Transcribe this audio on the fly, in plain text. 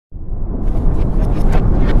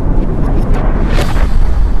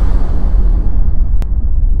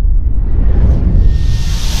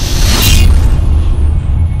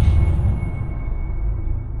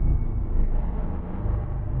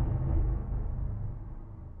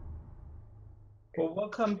Well,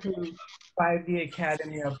 welcome to 5D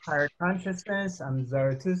Academy of Higher Consciousness. I'm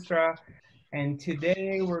Zarathustra, and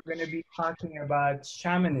today we're going to be talking about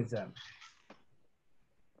shamanism.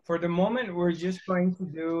 For the moment, we're just going to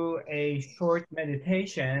do a short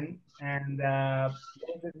meditation, and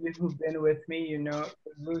those of you who've been with me, you know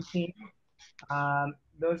the routine.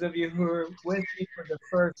 Those of you who are with me for the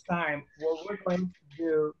first time, what we're going to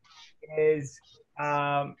do is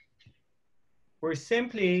um, we're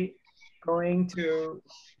simply going to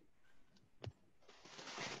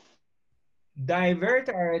divert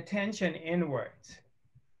our attention inwards.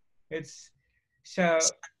 It's so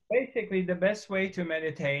basically the best way to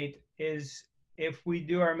meditate is if we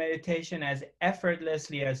do our meditation as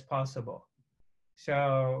effortlessly as possible.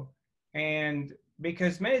 So, and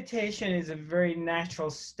because meditation is a very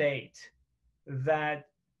natural state that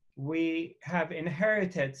we have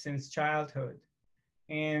inherited since childhood.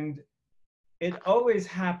 And it always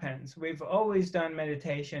happens. We've always done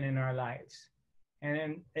meditation in our lives.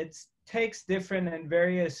 And it takes different and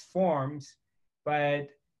various forms, but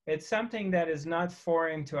it's something that is not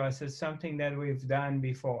foreign to us. It's something that we've done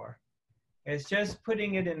before. It's just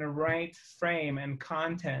putting it in the right frame and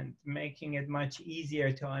content, making it much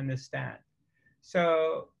easier to understand.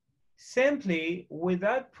 So simply,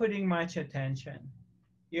 without putting much attention,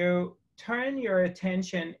 you turn your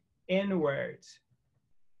attention inwards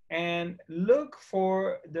and look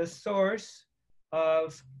for the source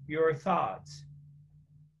of your thoughts.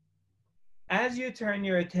 As you turn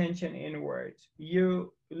your attention inwards,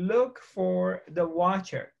 you look for the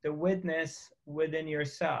watcher, the witness within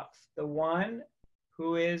yourself, the one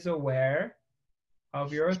who is aware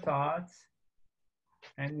of your thoughts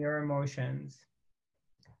and your emotions.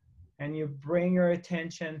 And you bring your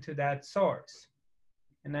attention to that source.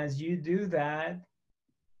 And as you do that,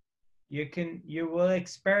 you will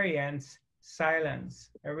experience silence.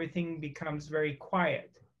 Everything becomes very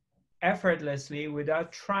quiet, effortlessly,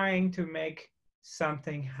 without trying to make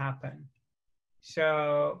something happen.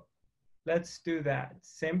 So let's do that.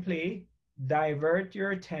 Simply divert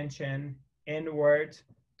your attention inward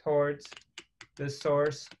towards the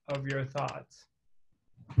source of your thoughts.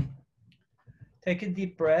 Take a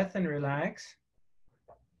deep breath and relax.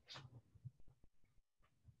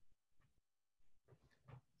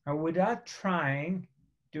 And without trying,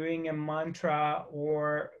 doing a mantra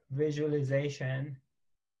or visualization,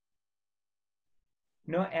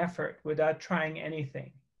 no effort, without trying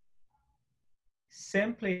anything.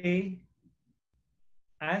 Simply,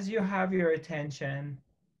 as you have your attention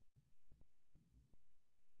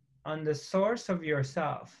on the source of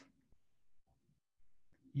yourself,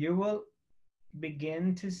 you will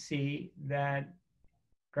begin to see that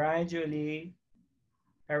gradually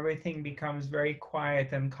everything becomes very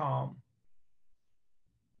quiet and calm.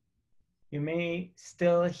 You may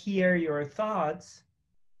still hear your thoughts,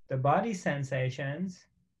 the body sensations,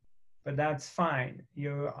 but that's fine.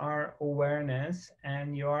 You are awareness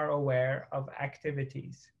and you are aware of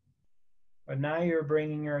activities. But now you're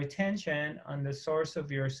bringing your attention on the source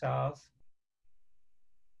of yourself.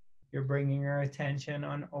 You're bringing your attention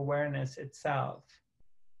on awareness itself,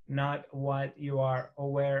 not what you are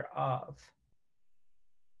aware of.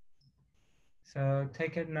 So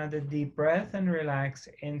take another deep breath and relax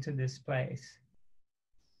into this place.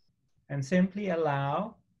 And simply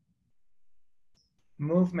allow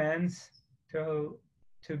movements to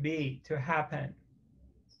happen.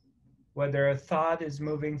 Whether a thought is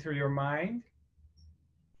moving through your mind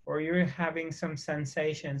or you're having some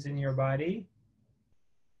sensations in your body,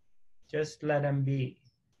 just let them be.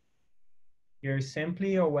 You're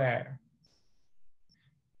simply aware.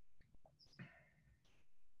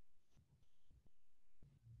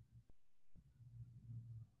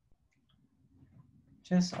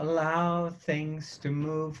 Just allow things to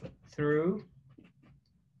move through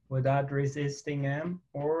without resisting them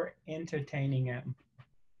or entertaining them.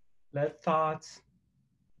 Let thoughts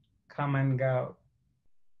come and go.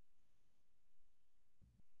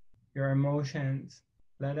 Your emotions,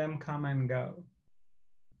 let them come and go.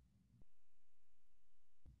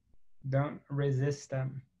 Don't resist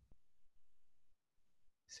them.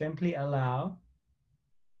 Simply allow.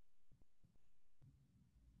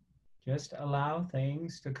 Just allow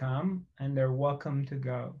things to come and they're welcome to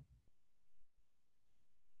go.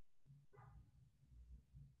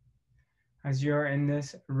 As you're in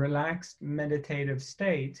this relaxed meditative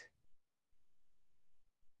state,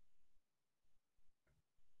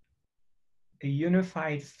 a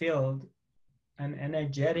unified field, an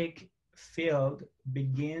energetic field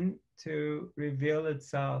begin to reveal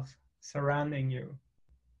itself surrounding you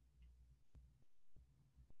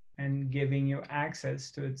and giving you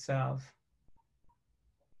access to itself.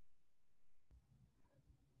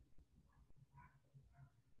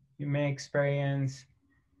 You may experience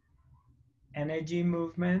energy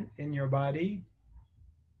movement in your body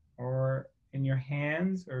or in your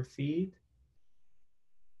hands or feet.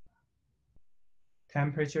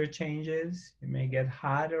 Temperature changes. You may get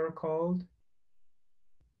hot or cold,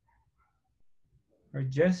 or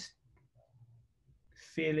just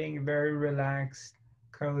feeling very relaxed,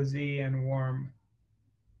 cozy, and warm.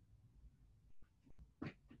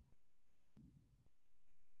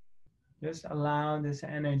 Just allow this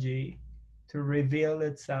energy to reveal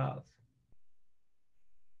itself.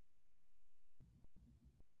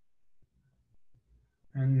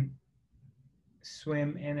 And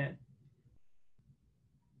swim in it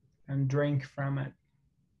and drink from it.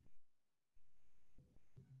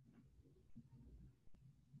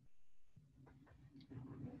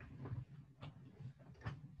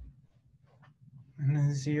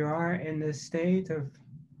 And as you are in this state of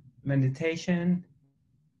meditation,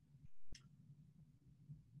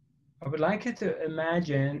 I would like you to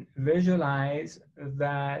imagine, visualize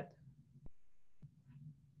that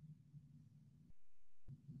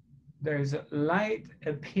there's light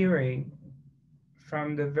appearing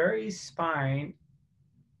from the very spine,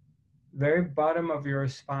 very bottom of your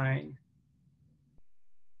spine.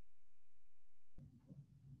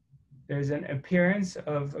 There's an appearance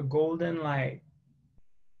of a golden light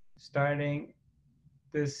starting,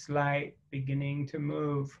 this light beginning to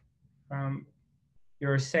move from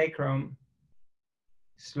your sacrum.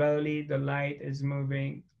 Slowly the light is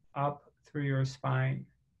moving up through your spine,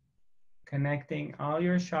 connecting all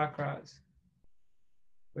your chakras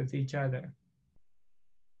with each other.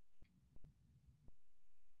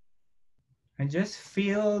 And just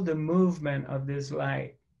feel the movement of this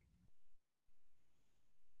light.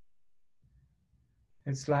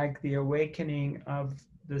 It's like the awakening of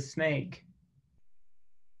the snake,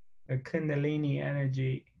 the Kundalini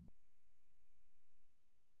energy.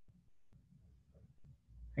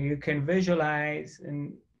 And you can visualize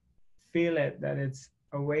and feel it, that it's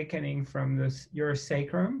awakening from this, your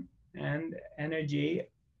sacrum, and energy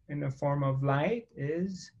in the form of light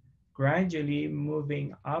is gradually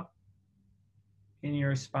moving up in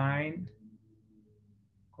your spine,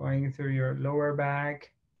 going through your lower back,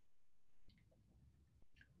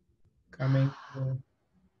 coming to the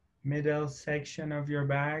middle section of your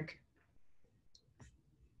back,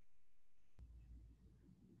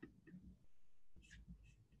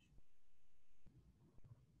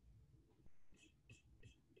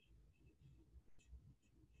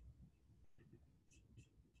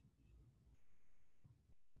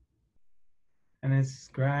 and it's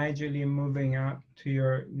gradually moving up to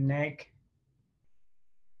your neck,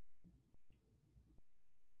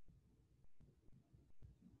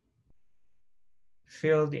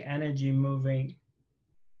 feel the energy moving,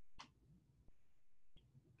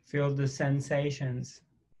 feel the sensations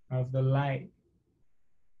of the light,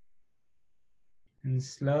 and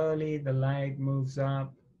slowly the light moves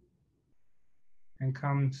up and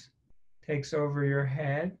takes over your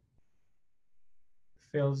head,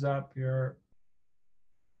 fills up your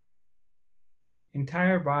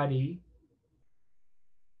entire body,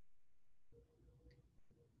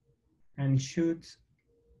 and shoots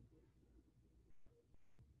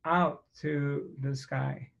out to the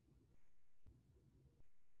sky.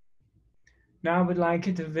 Now I would like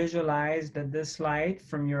you to visualize that this light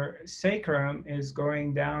from your sacrum is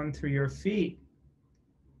going down through your feet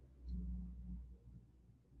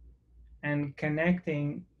and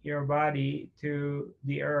connecting your body to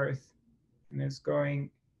the earth. And it's going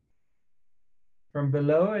from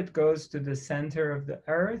below, it goes to the center of the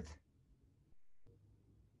earth.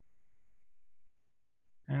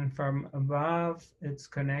 And from above, it's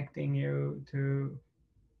connecting you to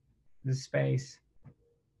the space.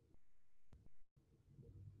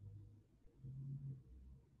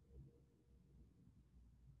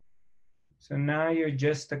 So now you're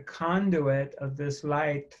just a conduit of this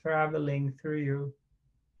light traveling through you.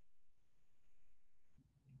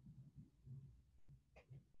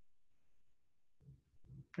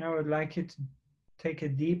 I would like you to take a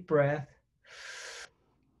deep breath.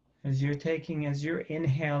 As you're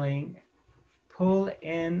inhaling, pull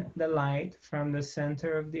in the light from the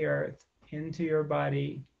center of the earth into your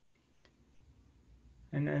body.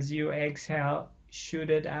 And as you exhale, shoot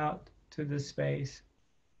it out to the space.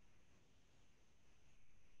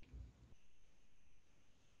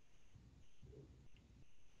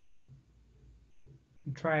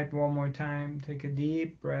 Try it one more time. Take a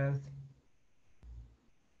deep breath.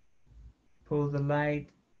 Pull the light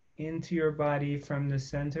into your body from the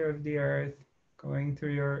center of the earth, going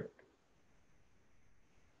through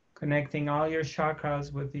connecting all your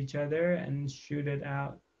chakras with each other, and shoot it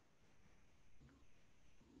out.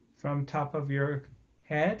 from top of your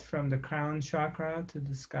head, from the crown chakra to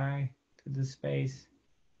the sky, to the space.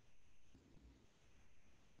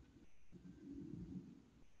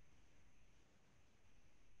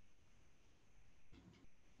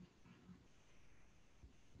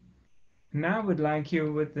 Now I would like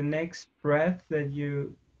you, with the next breath that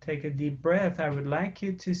you take a deep breath, I would like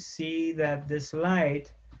you to see that this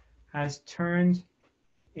light has turned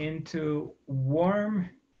into warm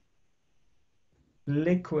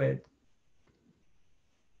liquid,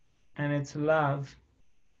 and it's love.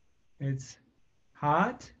 It's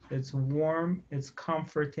hot, it's warm, it's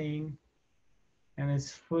comforting, and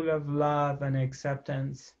it's full of love and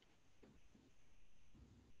acceptance.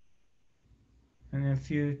 And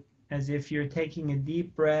as if you're taking a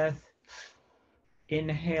deep breath,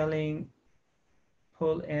 inhaling,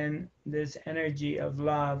 pull in this energy of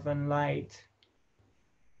love and light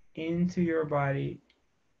into your body.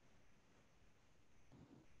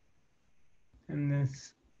 And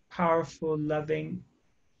this powerful, loving,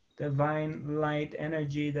 divine light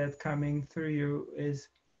energy that's coming through you is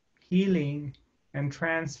healing and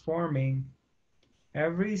transforming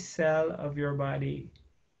every cell of your body.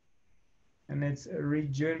 And it's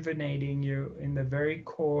rejuvenating you in the very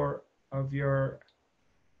core of your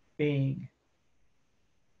being.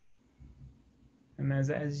 And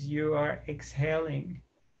as you are exhaling,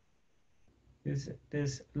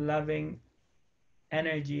 this loving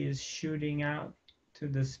energy is shooting out to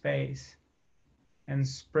the space and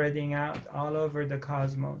spreading out all over the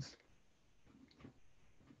cosmos.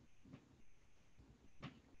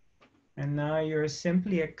 And now you're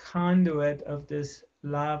simply a conduit of this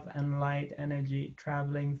love and light energy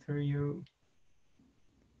traveling through you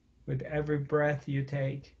with every breath you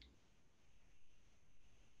take.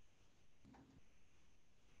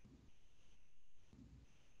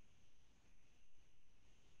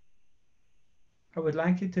 I would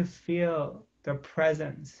like you to feel the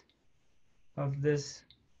presence of this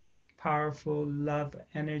powerful love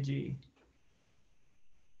energy,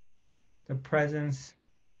 the presence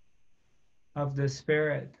of the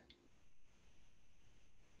Spirit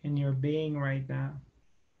in your being right now,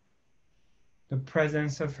 the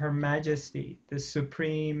presence of Her Majesty, the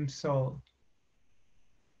Supreme Soul,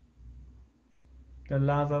 the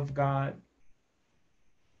love of God.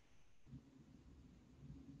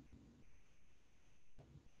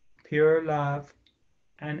 Pure love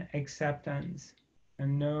and acceptance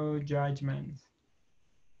and no judgments.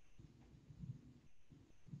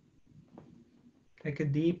 Take a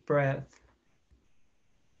deep breath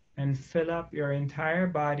and fill up your entire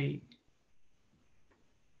body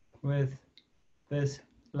with this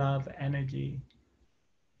love energy.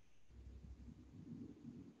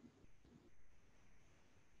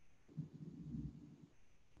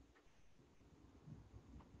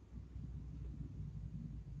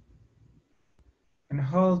 And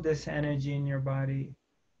hold this energy in your body.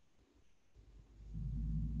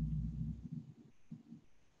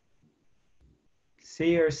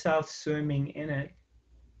 See yourself swimming in it,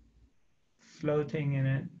 floating in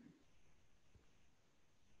it.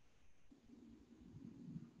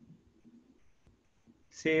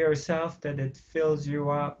 See yourself that it fills you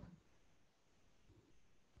up.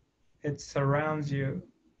 It surrounds you.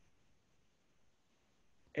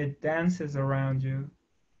 It dances around you.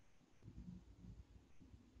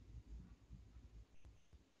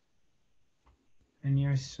 And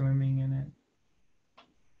you're swimming in it.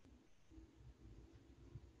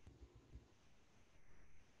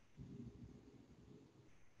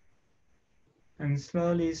 And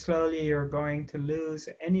slowly, slowly, you're going to lose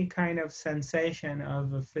any kind of sensation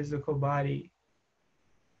of a physical body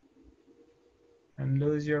and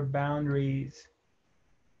lose your boundaries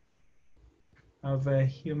of a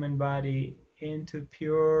human body into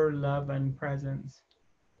pure love and presence.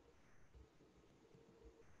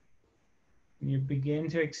 And you begin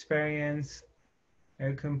to experience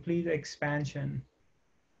a complete expansion.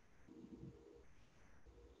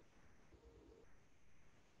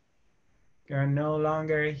 You are no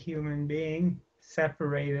longer a human being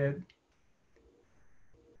separated.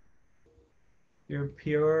 You're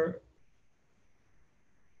pure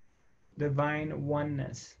divine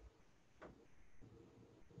oneness.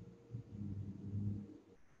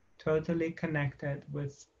 Totally connected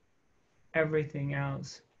with everything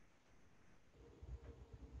else.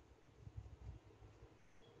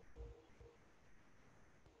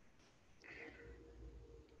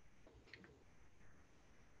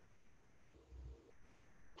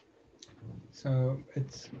 So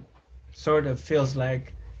it sort of feels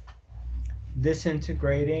like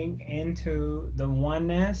disintegrating into the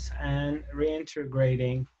oneness and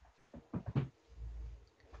reintegrating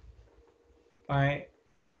by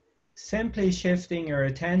simply shifting your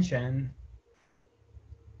attention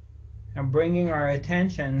and bringing our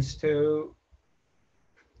attentions to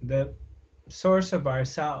the source of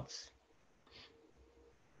ourselves.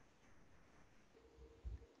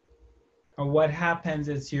 And what happens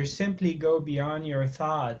is you simply go beyond your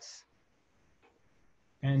thoughts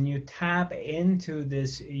and you tap into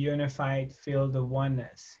this unified field of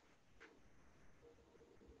oneness.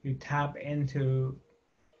 You tap into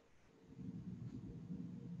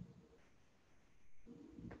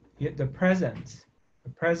the presence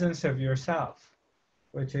of yourself,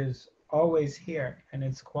 which is always here and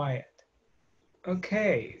it's quiet.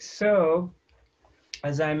 Okay, so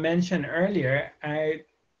as I mentioned earlier,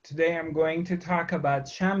 today I'm going to talk about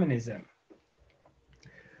shamanism.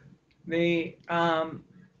 The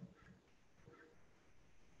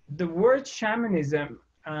word shamanism,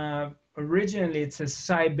 originally it's a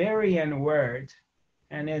Siberian word,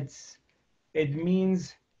 and it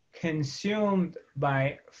means consumed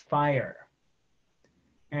by fire.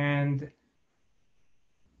 And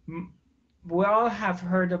we all have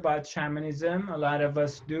heard about shamanism. A lot of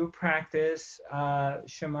us do practice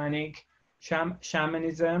shamanism.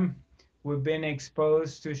 We've been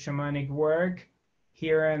exposed to shamanic work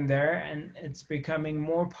here and there, and it's becoming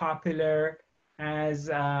more popular as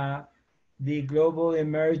the global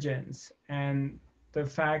emergence and the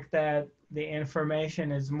fact that the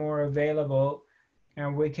information is more available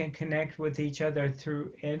and we can connect with each other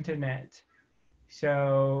through internet.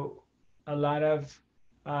 So a lot of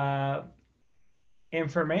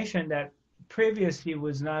information that previously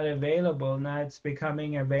was not available, now it's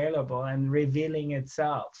becoming available and revealing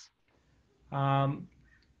itself.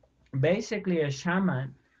 Basically, a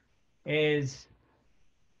shaman is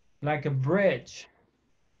like a bridge.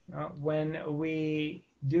 When we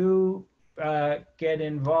do get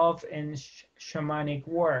involved in shamanic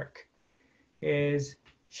work,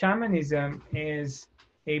 shamanism is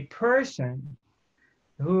a person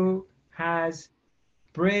who has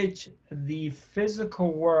bridged the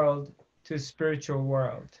physical world to spiritual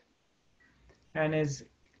world and is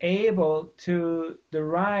able to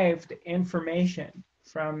derive the information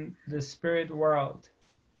from the spirit world.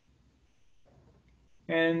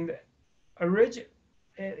 And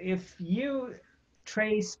if you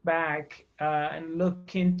trace back and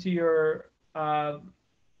look into your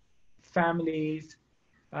family's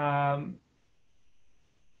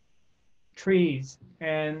trees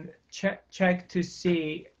and check to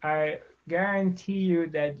see, I guarantee you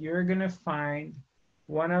that you're going to find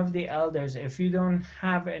one of the elders, if you don't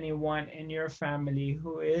have anyone in your family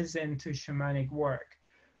who is into shamanic work,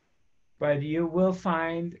 but you will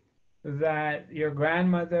find that your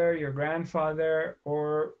grandmother, your grandfather,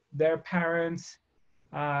 or their parents,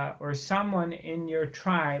 or someone in your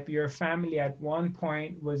tribe, your family at one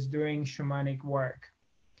point was doing shamanic work.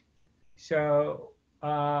 So,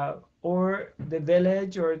 or the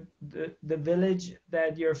village, or the village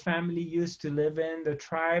that your family used to live in, the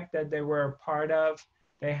tribe that they were a part of,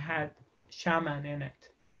 they had shaman in it.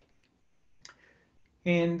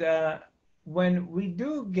 And when we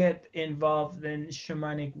do get involved in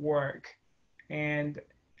shamanic work, and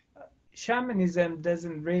shamanism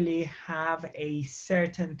doesn't really have a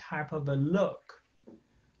certain type of a look.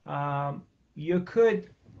 You could,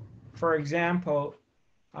 for example,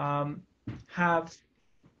 have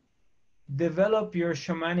develop your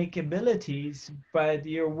shamanic abilities, but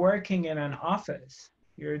you're working in an office.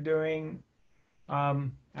 You're doing,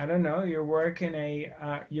 I don't know, you work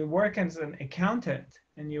as an accountant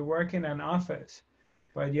and you work in an office,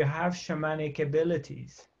 but you have shamanic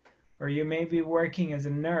abilities. Or you may be working as a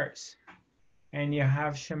nurse and you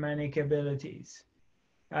have shamanic abilities.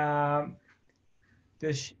 The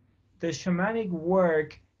shamanic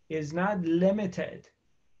work is not limited.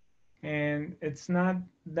 And it's not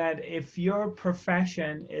that if your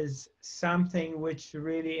profession is something which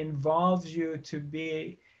really involves you to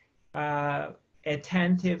be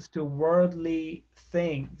attentive to worldly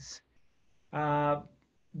things,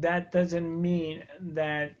 that doesn't mean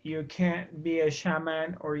that you can't be a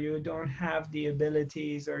shaman, or you don't have the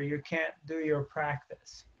abilities, or you can't do your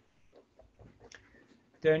practice.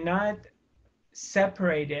 They're not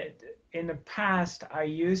separated. In the past, I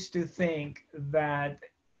used to think that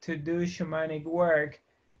to do shamanic work,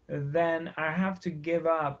 then I have to give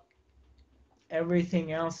up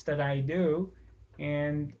everything else that I do,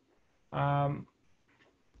 and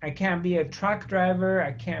I can't be a truck driver,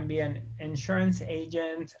 I can't be an insurance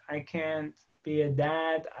agent, I can't be a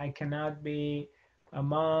dad, I cannot be a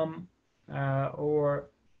mom, or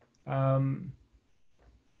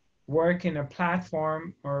work in a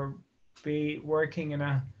platform, or be working in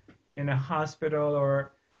a hospital,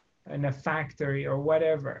 or in a factory, or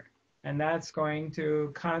whatever. and that's going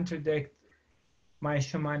to contradict my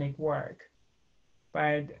shamanic work.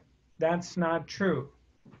 But that's not true.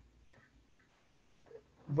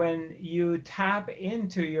 When you tap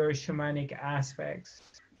into your shamanic aspects,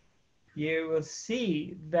 you will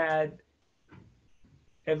see that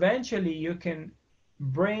eventually you can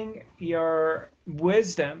bring your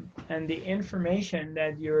wisdom and the information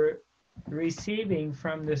that you're receiving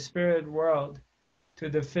from the spirit world to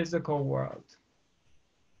the physical world.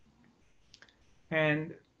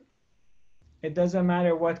 And it doesn't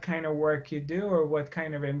matter what kind of work you do or what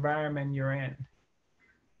kind of environment you're in.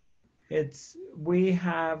 We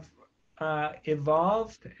have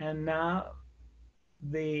evolved, and now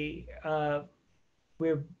the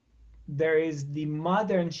there is the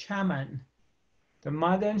modern shaman. The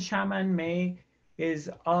modern shaman is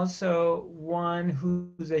also one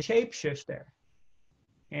who's a shapeshifter,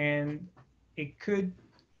 and it could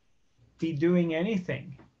be doing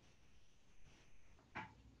anything,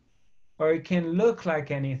 or it can look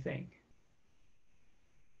like anything,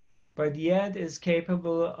 but yet is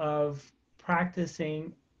capable of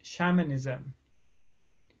practicing shamanism.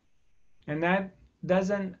 And that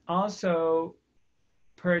doesn't also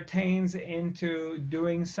pertains into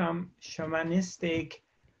doing some shamanistic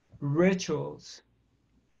rituals.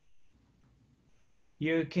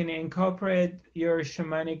 You can incorporate your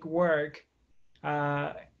shamanic work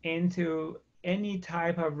into any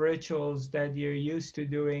type of rituals that you're used to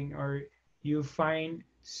doing or you find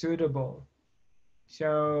suitable.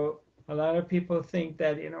 So a lot of people think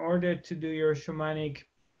that in order to do your shamanic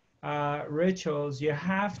rituals, you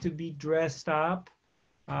have to be dressed up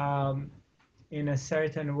in a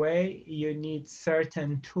certain way. You need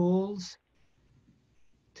certain tools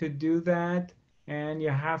to do that, and you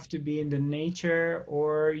have to be in the nature,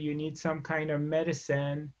 or you need some kind of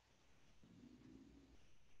medicine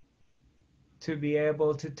to be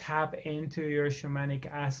able to tap into your shamanic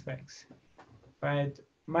aspects. But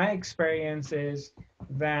my experience is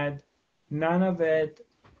that none of it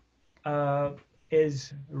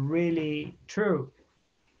is really true.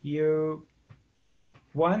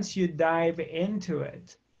 Once you dive into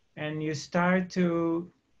it and you start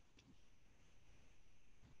to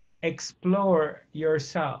explore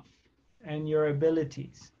yourself and your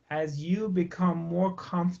abilities, as you become more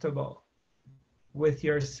comfortable with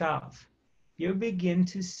yourself, you begin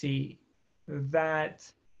to see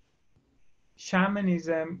that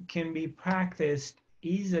shamanism can be practiced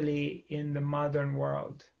easily in the modern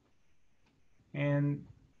world. And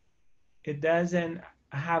it doesn't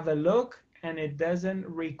have a look, and it doesn't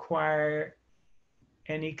require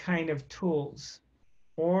any kind of tools,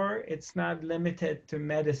 or it's not limited to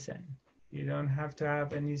medicine. You don't have to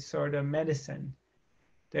have any sort of medicine.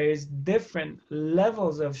 There is different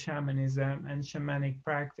levels of shamanism and shamanic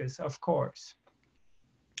practice, of course.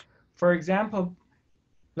 For example,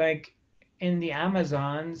 like in the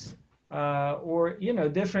Amazons, or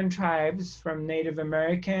different tribes, from Native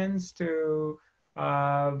Americans to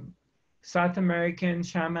South American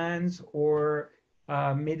shamans, or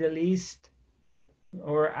Middle East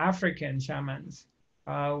or African shamans,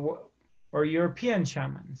 or European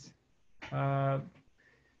shamans.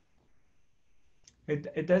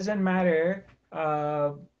 It doesn't matter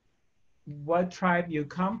what tribe you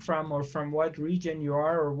come from, or from what region you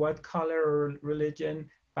are, or what color or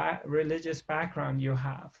religious background you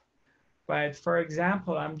have. But for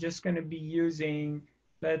example, I'm just going to be using,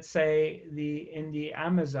 let's say, in the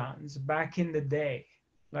Amazons back in the day.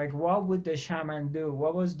 Like, what would the shaman do?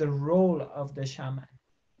 What was the role of the shaman?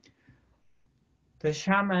 The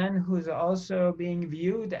shaman, who's also being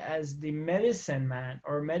viewed as the medicine man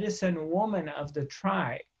or medicine woman of the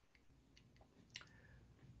tribe.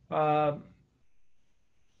 One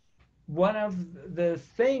of the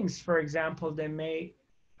things, for example, they may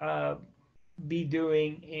be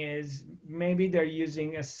doing is maybe they're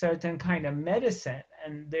using a certain kind of medicine,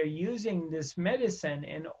 and they're using this medicine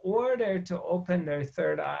in order to open their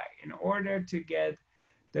third eye, in order to get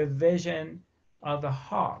the vision of a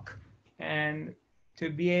hawk, and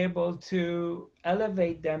to be able to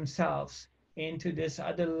elevate themselves into this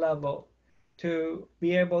other level, to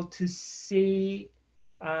be able to see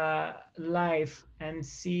life and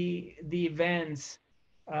see the events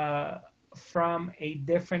from a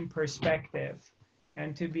different perspective,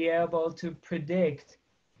 and to be able to predict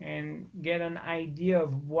and get an idea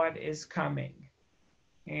of what is coming.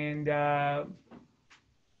 And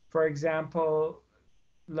for example,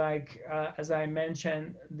 like as I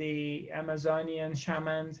mentioned, the Amazonian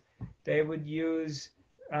shamans, they would use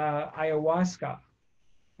ayahuasca,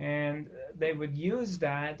 and they would use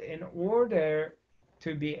that in order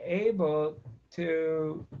to be able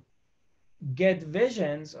to get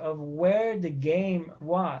visions of where the game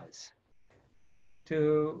was,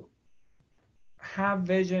 to have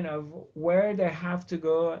vision of where they have to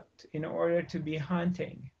go in order to be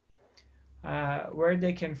hunting, where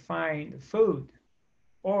they can find food,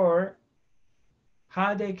 or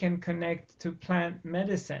how they can connect to plant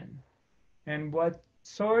medicine, and what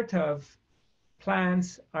sort of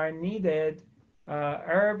plants are needed,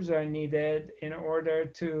 herbs are needed in order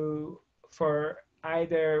to, for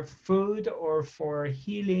either food or for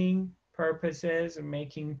healing purposes,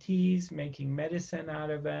 making teas, making medicine out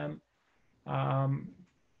of them, um,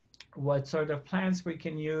 what sort of plants we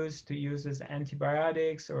can use to use as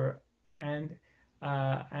antibiotics or and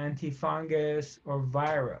antifungus or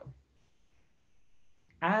viral,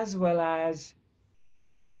 as well as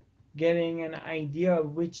getting an idea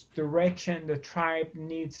of which direction the tribe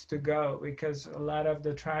needs to go, because a lot of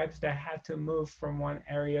the tribes that had to move from one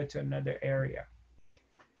area to another area.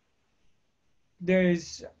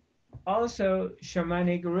 There's also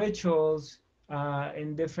shamanic rituals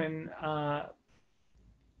in different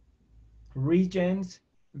regions,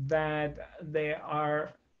 that they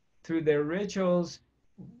are, through their rituals,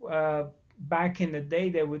 uh, back in the day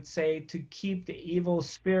they would say to keep the evil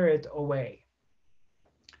spirit away.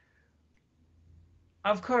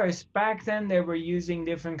 Of course, back then they were using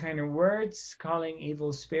different kind of words, calling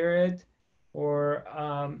evil spirit, or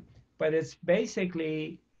but it's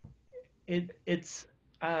basically it's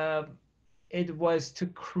uh, it was to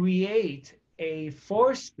create a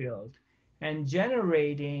force field and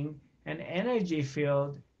generating an energy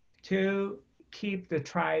field to keep the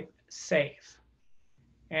tribe safe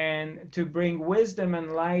and to bring wisdom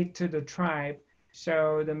and light to the tribe,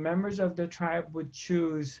 so the members of the tribe would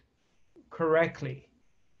choose correctly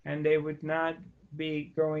and they would not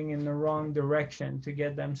be going in the wrong direction to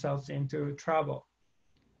get themselves into trouble.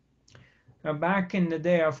 Now, back in the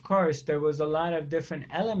day, of course, there was a lot of different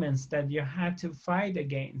elements that you had to fight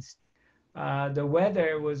against. The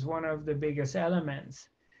weather was one of the biggest elements.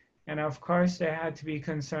 And of course, they had to be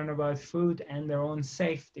concerned about food and their own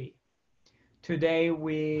safety. Today,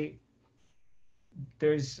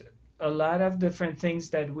 there's a lot of different things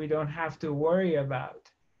that we don't have to worry about.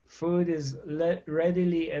 Food is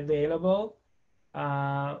readily available.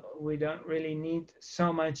 We don't really need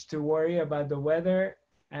so much to worry about the weather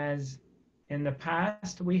as in the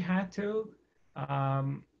past we had to.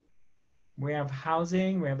 Um, we have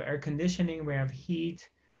housing, we have air conditioning, we have heat,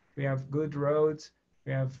 we have good roads,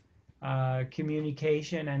 we have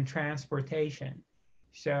communication and transportation.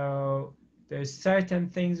 So there's certain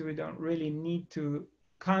things we don't really need to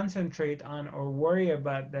concentrate on or worry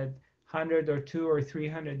about that 100 or 2 or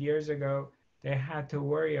 300 years ago they had to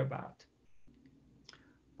worry about.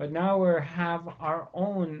 But now we have our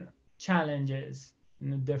own challenges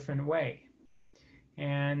in a different way.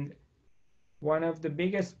 And one of the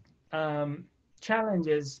biggest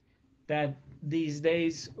challenges that these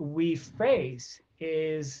days we face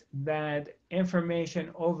is that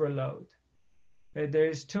information overload. That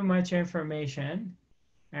there's too much information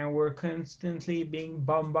and we're constantly being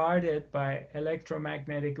bombarded by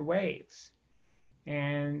electromagnetic waves.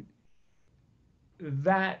 And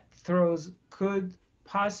that could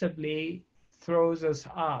possibly throws us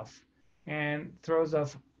off and throws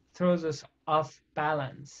us off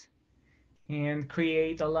balance and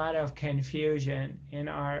create a lot of confusion in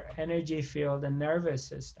our energy field and nervous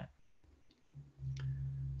system.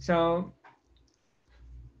 So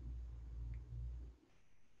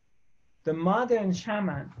the modern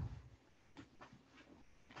shaman,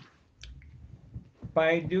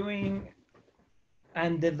 by doing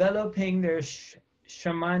and developing their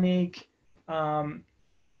shamanic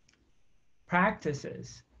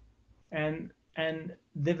practices and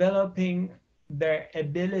developing their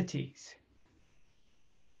abilities,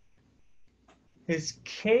 is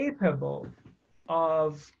capable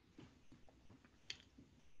of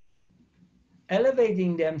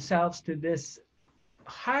elevating themselves to this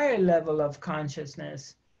higher level of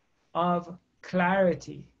consciousness, of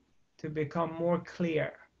clarity, to become more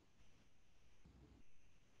clear,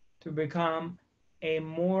 to become a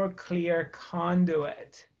more clear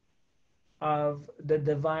conduit of the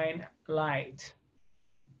divine light,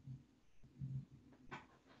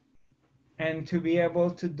 and to be able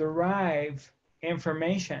to derive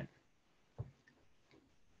information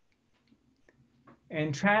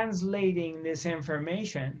and translating this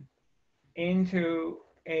information into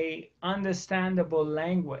a understandable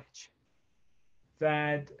language,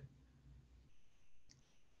 that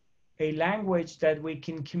a language that we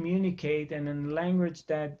can communicate and a language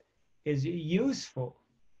that is useful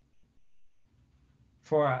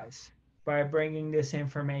for us by bringing this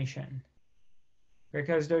information.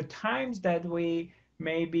 because there are times that we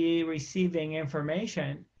may be receiving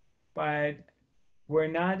information, but we're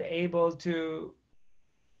not able to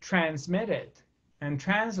transmit it and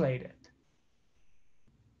translate it.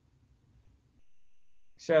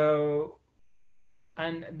 So,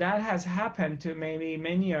 and that has happened to maybe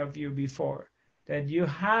many of you before, that you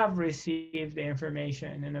have received the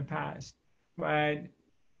information in the past, but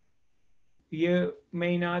you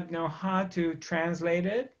may not know how to translate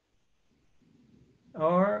it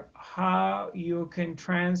or how you can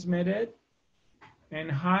transmit it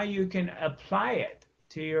and how you can apply it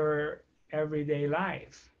to your everyday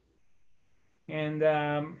life. And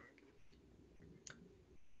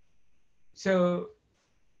so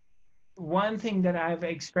one thing that I've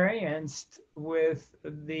experienced with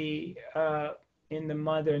the in the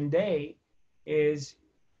modern day is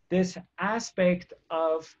this aspect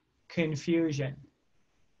of confusion,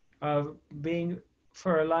 of being,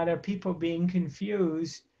 for a lot of people, being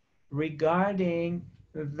confused regarding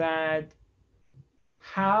that,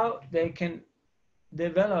 how they can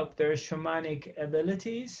develop their shamanic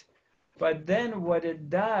abilities. But then what it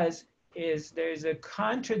does is there's a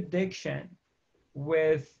contradiction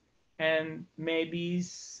with, and maybe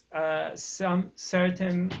some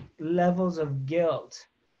certain levels of guilt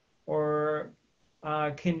or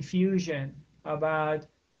confusion about,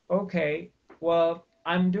 okay, well,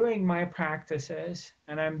 I'm doing my practices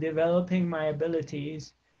and I'm developing my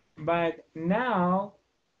abilities, but now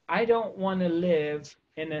I don't want to live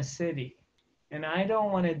in a city and I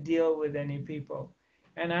don't want to deal with any people.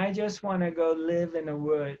 And I just want to go live in the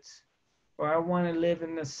woods, or I want to live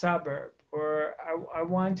in the suburb, or I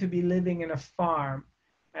want to be living in a farm.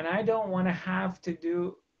 And I don't want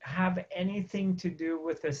to have anything to do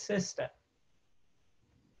with the system.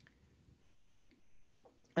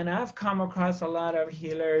 And I've come across a lot of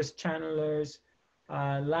healers, channelers,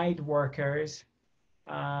 light workers,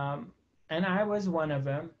 and I was one of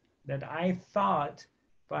them, that I thought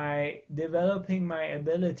by developing my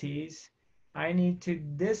abilities, I need to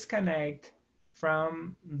disconnect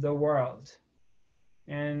from the world.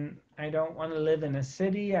 And I don't want to live in a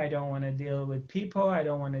city. I don't want to deal with people. I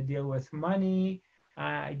don't want to deal with money.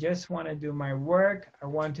 I just want to do my work. I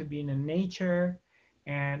want to be in the nature.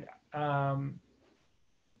 And I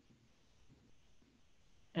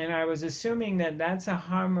was assuming that that's a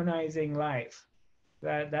harmonizing life,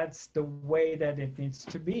 that that's the way that it needs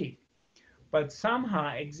to be. But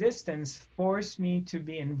somehow existence forced me to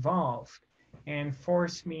be involved and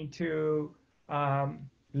forced me to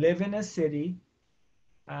live in a city,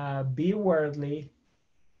 be worldly,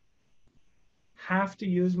 have to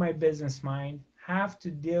use my business mind, have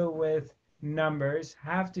to deal with numbers,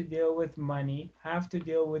 have to deal with money, have to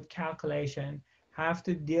deal with calculation, have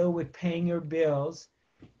to deal with paying your bills,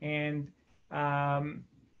 and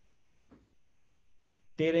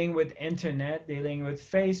dealing with internet, dealing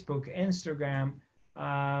with Facebook, Instagram,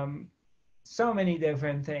 so many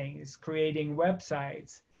different things, creating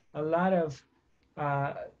websites, a lot of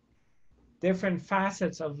uh, different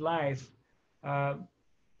facets of life uh,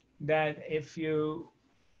 that if you,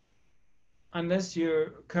 unless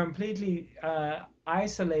you're completely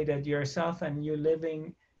isolated yourself and you're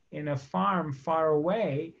living in a farm far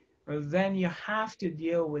away, then you have to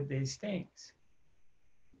deal with these things.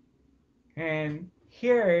 And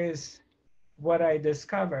here is what I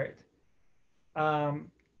discovered.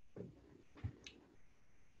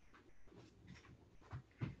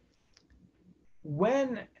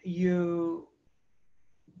 When you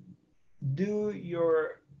do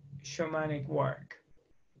your shamanic work,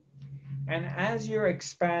 and as you're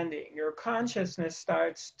expanding, your consciousness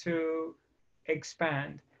starts to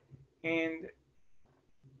expand. And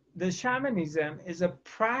the shamanism is a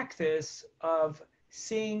practice of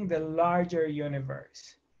seeing the larger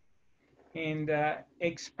universe and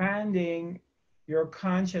expanding your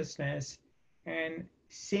consciousness and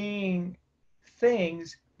seeing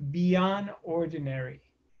things beyond ordinary,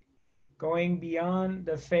 going beyond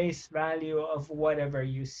the face value of whatever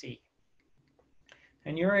you see.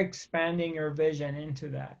 And you're expanding your vision into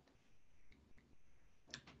that.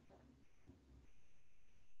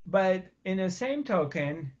 But in the same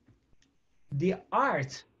token, the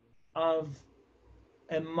art of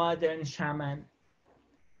a modern shaman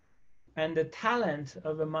and the talent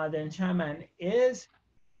of a modern shaman is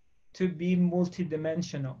to be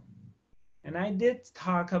multidimensional. And I did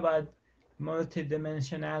talk about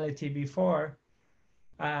multidimensionality before,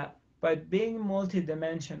 but being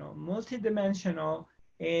multidimensional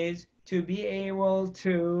is to be able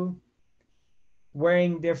to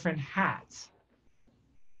wearing different hats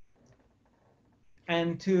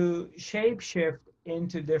and to shapeshift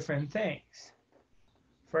into different things.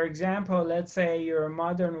 For example, let's say you're a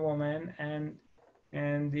modern woman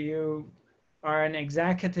and you are an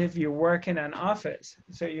executive, you work in an office.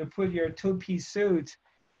 So you put your two-piece suit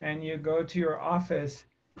and you go to your office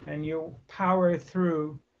and you power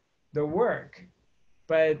through the work.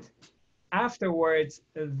 But afterwards,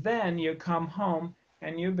 then you come home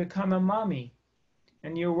and you become a mommy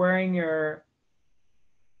and you're wearing your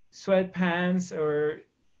sweatpants or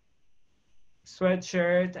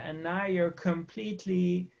sweatshirt, and now you're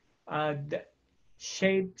completely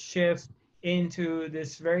shape shift into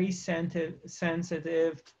this very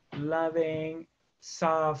sensitive, loving,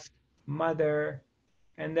 soft mother.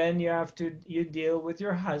 And then you deal with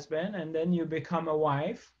your husband, and then you become a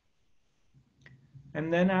wife.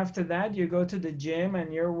 And then after that, you go to the gym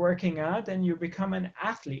and you're working out and you become an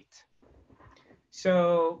athlete.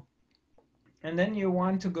 So, and then you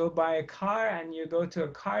want to go buy a car and you go to a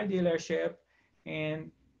car dealership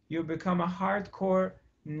and you become a hardcore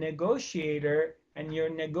negotiator and you're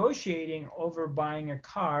negotiating over buying a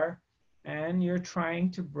car and you're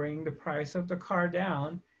trying to bring the price of the car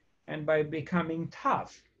down and by becoming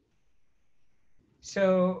tough.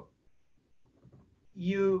 So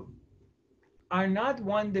you are not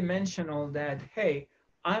one dimensional that, hey,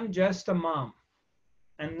 I'm just a mom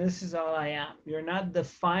and this is all I am. You're not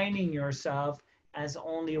defining yourself as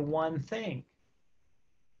only one thing.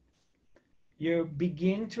 You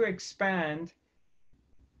begin to expand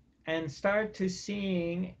and start to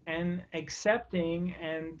seeing and accepting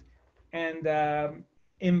and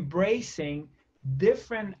embracing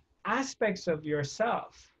different aspects of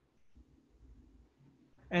yourself.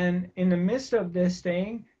 And in the midst of this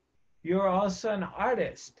thing, you're also an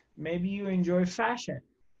artist. Maybe you enjoy fashion.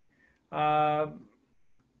 Uh,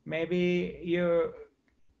 maybe you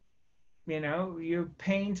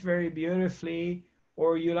paint very beautifully,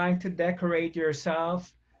 or you like to decorate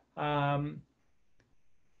yourself. Um,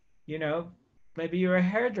 you know, maybe you're a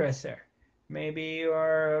hairdresser. Maybe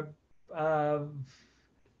you're a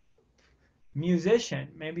musician.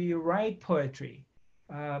 Maybe you write poetry.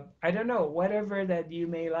 I don't know, whatever that you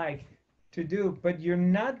may like to do, but you're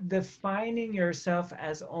not defining yourself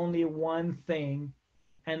as only one thing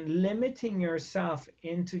and limiting yourself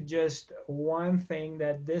into just one thing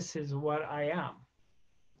that this is what I am.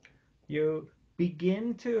 You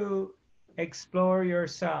begin to explore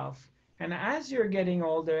yourself. And as you're getting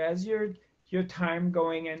older, as your time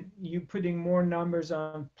going and you putting more numbers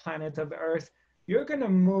on planet of Earth, you're going to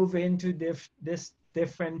move into this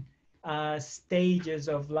different stages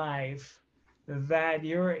of life that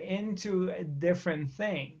you're into a different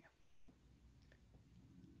thing.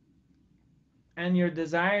 And your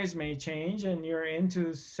desires may change and you're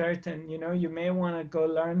into certain, you may want to go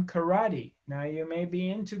learn karate. Now you may be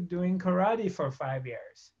into doing karate for 5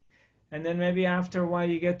 years. And then maybe after a while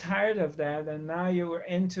you get tired of that and now you're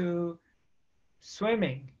into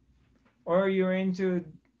swimming or you're into,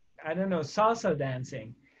 I don't know, salsa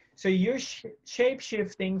dancing. So you're shape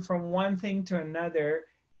shifting from one thing to another,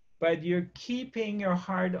 but you're keeping your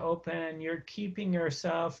heart open and you're keeping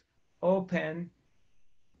yourself open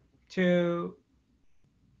to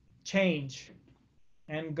change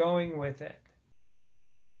and going with it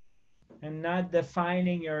and not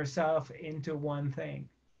defining yourself into one thing.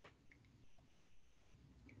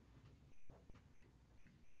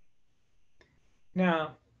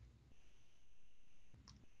 Now,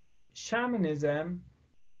 shamanism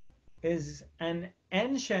is an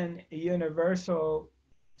ancient universal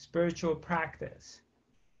spiritual practice.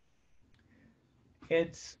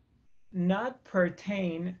 It's not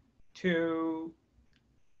pertain to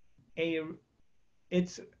a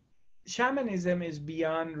it's shamanism is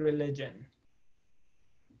beyond religion.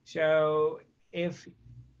 So if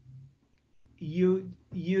you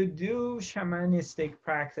do shamanistic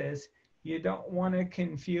practice, you don't want to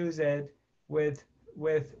confuse it with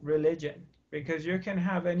religion, because you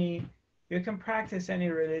can practice any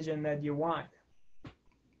religion that you want,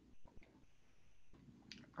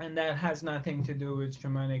 and that has nothing to do with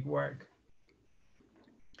shamanic work,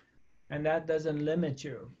 and that doesn't limit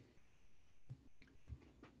you.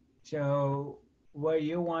 So what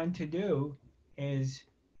you want to do is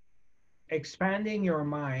expanding your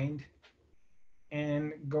mind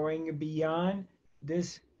and going beyond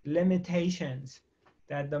these limitations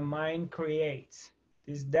that the mind creates,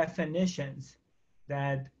 these definitions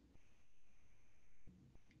that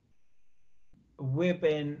we've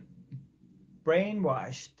been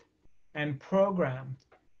brainwashed and programmed,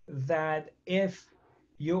 that if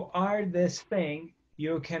you are this thing,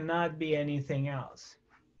 you cannot be anything else.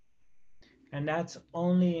 And that's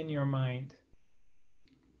only in your mind.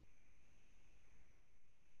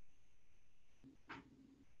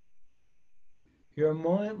 You're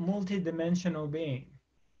a multi-dimensional being,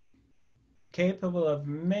 capable of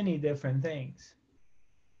many different things.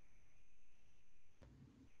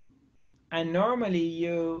 And normally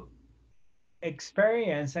you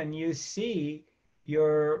experience and you see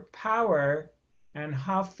your power and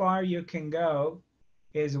how far you can go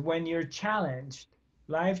is when you're challenged.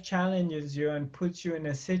 Life challenges you and puts you in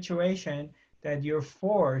a situation that you're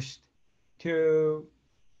forced to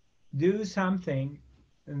do something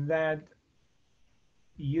that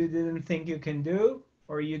you didn't think you can do,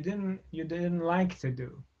 or you didn't like to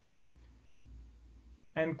do.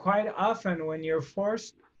 And quite often when you're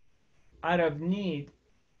forced out of need,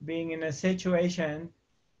 being in a situation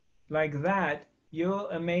like that, you'll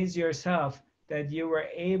amaze yourself that you were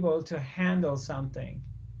able to handle something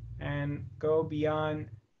and go beyond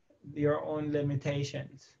your own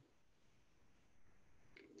limitations.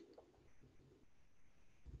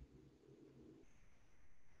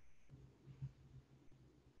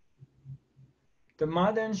 The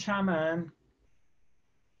modern shaman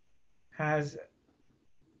has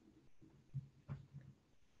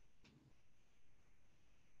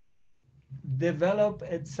developed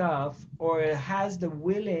itself, or it has the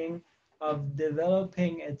willing of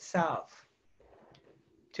developing itself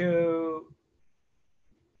to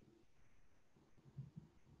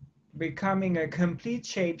becoming a complete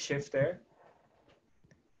shapeshifter,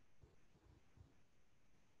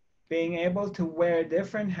 being able to wear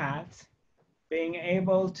different hats, being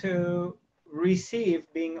able to receive,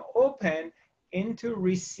 being open into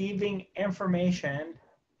receiving information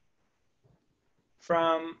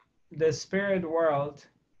from the spirit world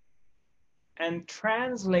and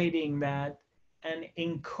translating that and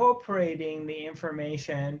incorporating the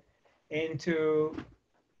information into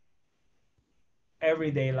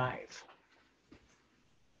everyday life.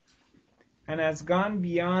 And has gone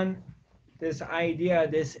beyond this idea,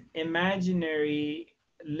 this imaginary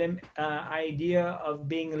idea of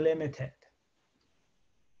being limited.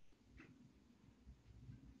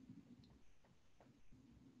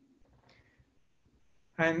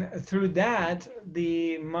 And through that,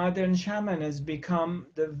 the modern shaman has become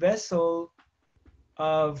the vessel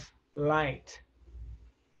of light.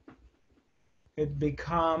 It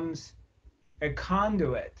becomes a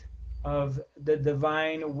conduit of the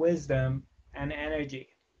divine wisdom and energy.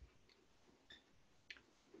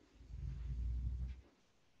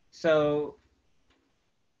 So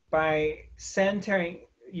by centering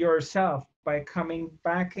yourself, by coming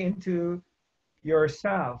back into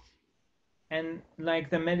yourself, and like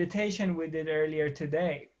the meditation we did earlier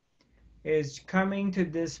today, is coming to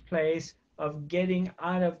this place of getting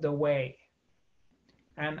out of the way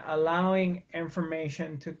and allowing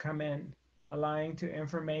information to come in, allowing to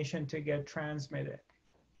information to get transmitted.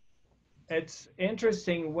 It's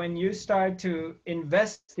interesting when you start to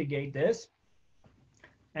investigate this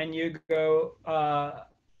and you go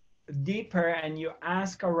deeper and you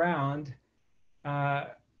ask around, uh,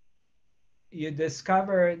 you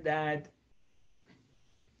discover that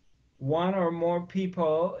one or more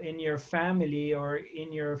people in your family or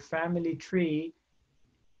in your family tree,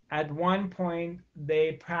 at one point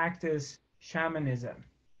they practice shamanism,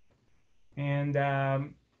 and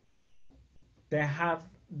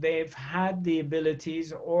they've had the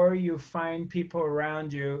abilities, or you find people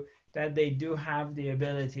around you that they do have the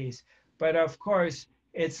abilities. But of course,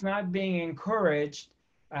 it's not being encouraged.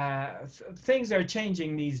 Things are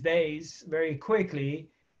changing these days very quickly,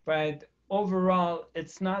 but overall,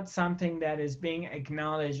 it's not something that is being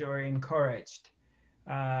acknowledged or encouraged.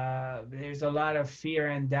 There's a lot of fear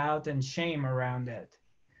and doubt and shame around it,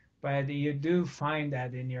 but you do find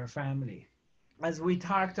that in your family. As we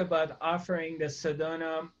talked about offering the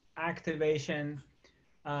Sedona activation,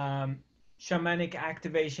 um, shamanic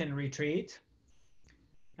activation retreat,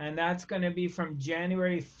 and that's going to be from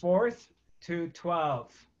January 4th to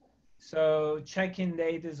 12th. So check-in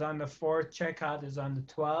date is on the 4th, checkout is on the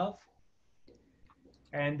 12th.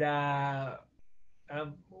 And uh,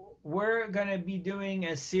 we're going to be doing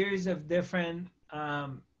a series of different,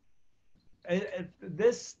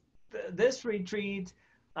 this retreat,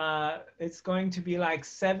 it's going to be like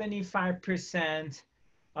 75%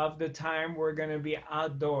 of the time we're going to be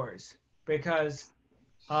outdoors because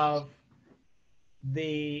of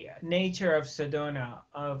the nature of Sedona,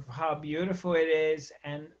 of how beautiful it is,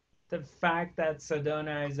 and the fact that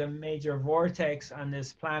Sedona is a major vortex on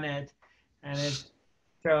this planet. And it's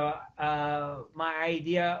so my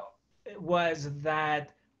idea was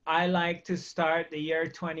that I like to start the year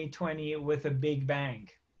 2020 with a big bang.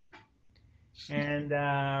 And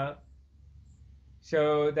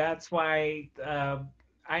so that's why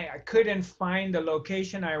I couldn't find the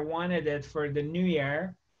location I wanted it for the new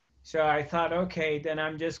year. So I thought, okay, then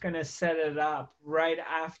I'm just going to set it up right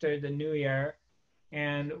after the new year.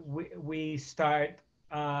 And we start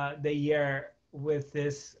the year with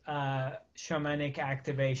this shamanic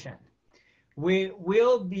activation. We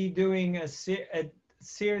will be doing a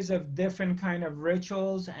series of different kind of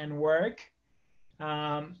rituals and work.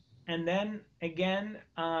 And then again,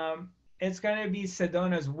 it's going to be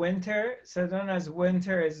Sedona's winter. Sedona's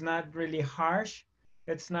winter is not really harsh.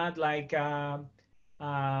 It's not like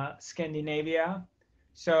Scandinavia.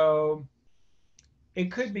 So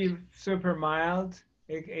it could be super mild.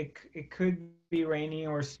 It could be rainy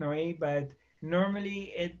or snowy, but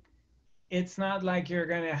normally it's not like you're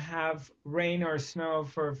going to have rain or snow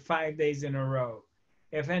for 5 days in a row.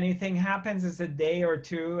 If anything happens, it's a day or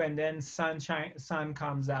two, and then sun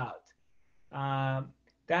comes out. Um,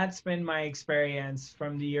 that's been my experience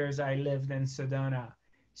from the years I lived in Sedona.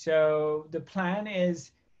 So the plan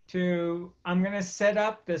is I'm going to set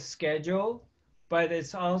up the schedule, but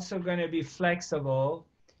it's also going to be flexible.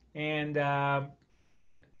 And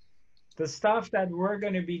the stuff that we're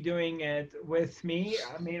going to be doing it with me,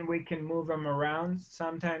 I mean, we can move them around.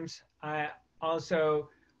 Sometimes I also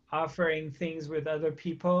offering things with other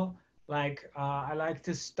people. Like I like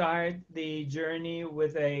to start the journey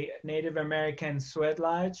with a Native American sweat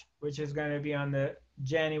lodge, which is going to be on the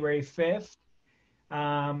January 5th.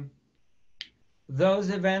 Um, those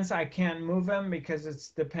events I can't move them because it's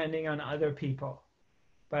depending on other people.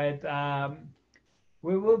 But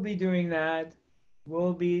we will be doing that.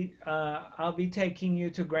 I'll be taking you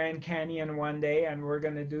to Grand Canyon one day, and we're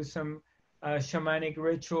gonna do some shamanic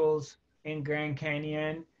rituals in Grand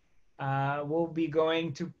Canyon. We'll be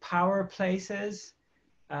going to power places.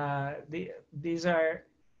 These are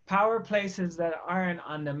power places that aren't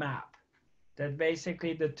on the map. That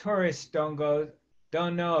basically the tourists don't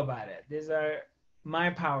know about it. These are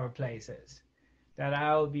my power places that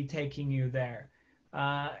I'll be taking you there.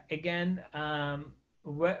 Again,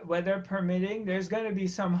 weather permitting, there's going to be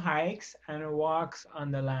some hikes and walks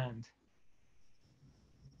on the land.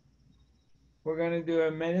 We're going to do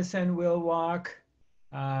a medicine wheel walk.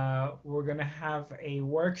 We're going to have a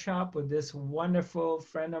workshop with this wonderful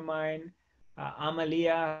friend of mine,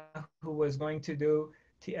 Amalia, who was going to do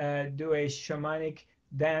a shamanic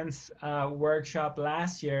dance workshop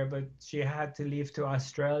last year, but she had to leave to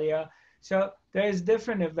Australia. So there's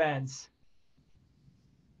different events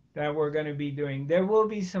that we're going to be doing. There will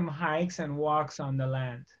be some hikes and walks on the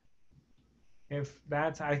land. If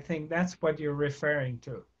that's, I think that's what you're referring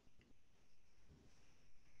to.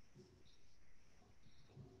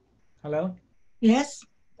 Hello? Yes,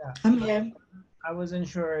 Yeah. I'm here. I wasn't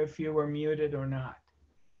sure if you were muted or not.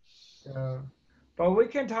 So, but we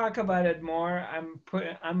can talk about it more.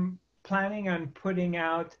 I'm planning on putting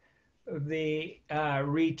out the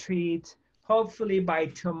retreat. Hopefully by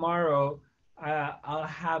tomorrow, I'll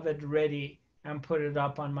have it ready and put it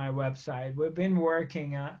up on my website. We've been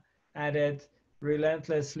working at it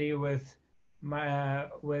relentlessly with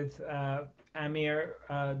Amir,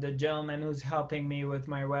 the gentleman who's helping me with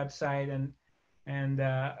my website and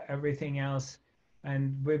everything else,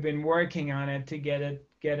 and we've been working on it to get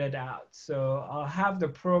it out. So I'll have the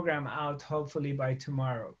program out hopefully by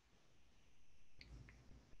tomorrow.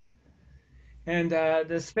 And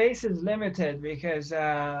the space is limited because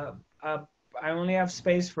I only have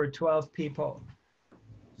space for 12 people.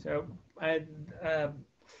 So I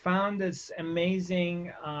found this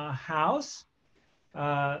amazing house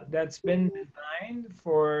that's been designed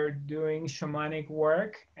for doing shamanic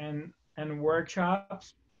work and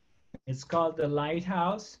workshops. It's called the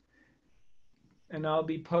Lighthouse, and I'll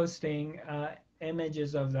be posting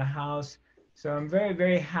images of the house. So I'm very,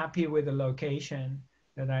 very happy with the location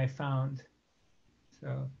that I found.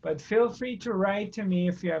 So, but feel free to write to me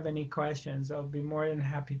if you have any questions. I'll be more than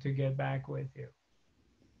happy to get back with you.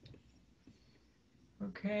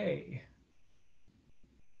 Okay.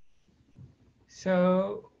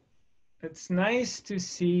 So it's nice to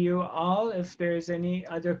see you all. If there's any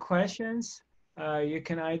other questions, you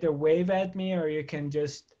can either wave at me or you can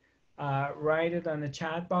just write it on the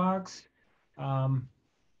chat box. Um,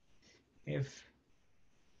 if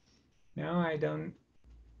no, I don't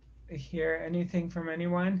hear anything from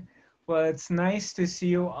anyone. Well, it's nice to see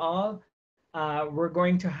you all. We're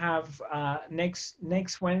going to have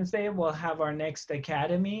next Wednesday. We'll have our next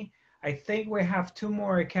academy. I think we have two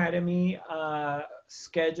more academy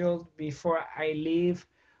scheduled before I leave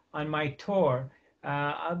on my tour.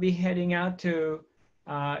 I'll be heading out to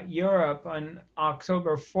Europe on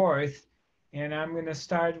October 4th, and I'm going to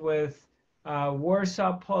start with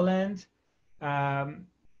Warsaw, Poland. Um,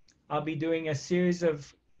 I'll be doing a series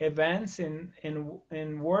of events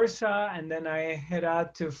in Warsaw, and then I head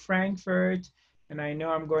out to Frankfurt, and I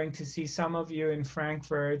know I'm going to see some of you in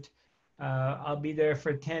Frankfurt. I'll be there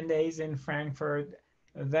for 10 days in Frankfurt.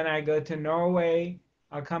 Then I go to Norway.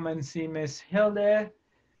 I'll come and see Miss Hilde,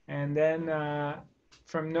 and then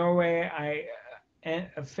from Norway I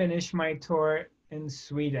finish my tour in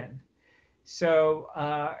Sweden. So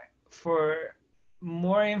for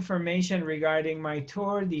more information regarding my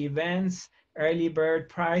tour, the events, early bird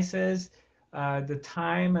prices, the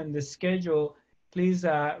time and the schedule, please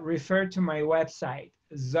refer to my website,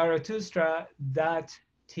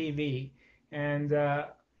 zarathustra.tv. And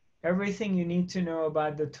everything you need to know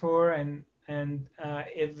about the tour and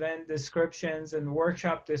event descriptions and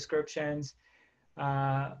workshop descriptions,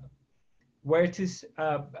 uh, where to,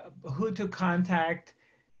 who to contact,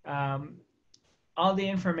 um, all the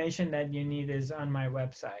information that you need is on my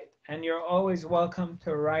website. And you're always welcome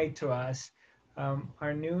to write to us.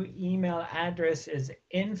 Our new email address is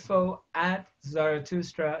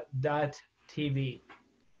info@zarathustra.tv.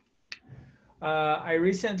 I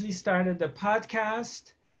recently started the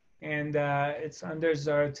podcast, and it's under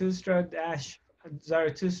Zarathustra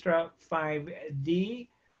 5D.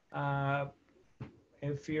 Uh,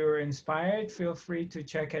 if you're inspired, feel free to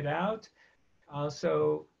check it out.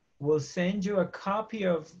 Also, we'll send you a copy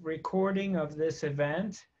of recording of this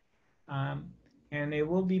event, um, and it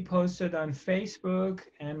will be posted on Facebook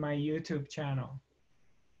and my YouTube channel.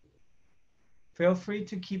 Feel free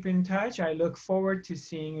to keep in touch. I look forward to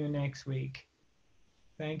seeing you next week.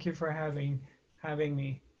 Thank you for having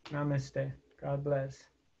me. Namaste. God bless.